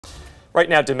Right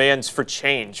now, demands for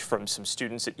change from some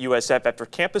students at USF after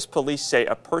campus police say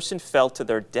a person fell to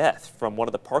their death from one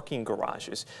of the parking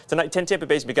garages. Tonight, 10 Tampa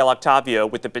Bay's Miguel Octavio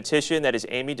with the petition that is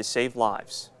aiming to save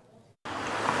lives.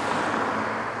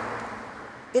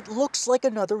 It looks like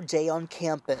another day on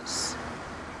campus.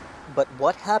 But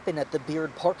what happened at the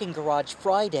Beard parking garage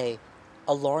Friday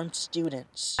alarmed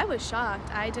students. I was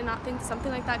shocked. I did not think something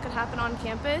like that could happen on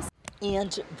campus.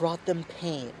 And brought them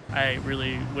pain. I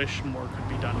really wish more could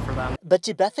be done for them. But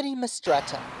to Bethany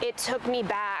Mistretta, it took me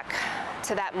back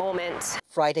to that moment.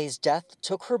 Friday's death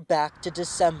took her back to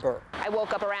December. I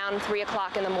woke up around 3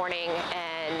 o'clock in the morning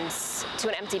and to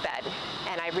an empty bed.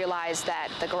 And I realized that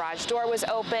the garage door was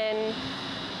open,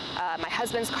 my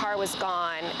husband's car was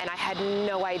gone, and I had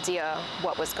no idea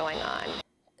what was going on.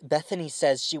 Bethany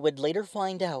says she would later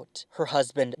find out her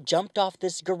husband jumped off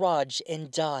this garage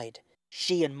and died.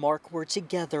 She and Mark were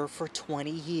together for 20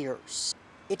 years.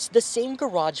 It's the same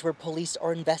garage where police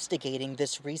are investigating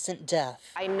this recent death.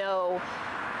 I know,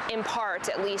 in part,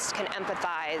 at least, can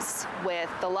empathize with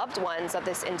the loved ones of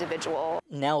this individual.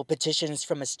 Now petitions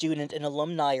from a student and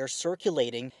alumni are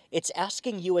circulating. It's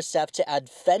asking USF to add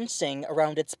fencing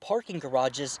around its parking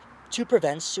garages to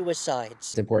prevent suicides.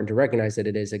 It's important to recognize that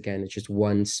it's just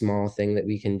one small thing that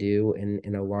we can do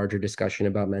in a larger discussion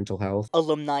about mental health.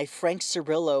 Alumni Frank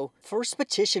Cirillo first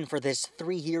petitioned for this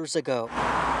 3 years ago.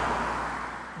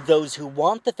 Those who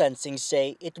want the fencing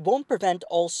say it won't prevent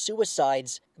all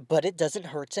suicides, but it doesn't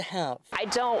hurt to have. I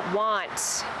don't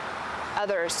want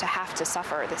others to have to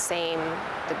suffer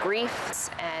the grief,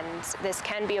 and this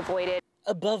can be avoided.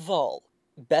 Above all,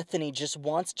 Bethany just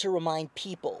wants to remind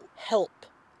people help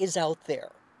is out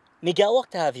there. Miguel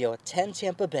Octavio, 10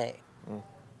 Tampa Bay.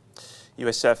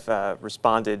 USF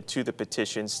responded to the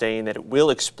petition, saying that it will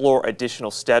explore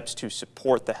additional steps to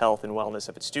support the health and wellness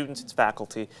of its students, its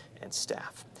faculty, and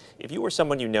staff. If you or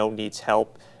someone you know needs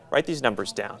help, write these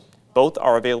numbers down. Both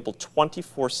are available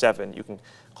 24/7. You can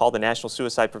call the National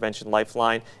Suicide Prevention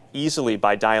Lifeline easily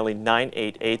by dialing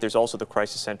 988. There's also the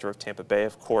Crisis Center of Tampa Bay,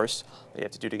 of course. All you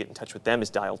have to do to get in touch with them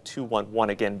is dial 211.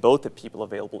 Again, both are people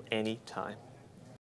available anytime.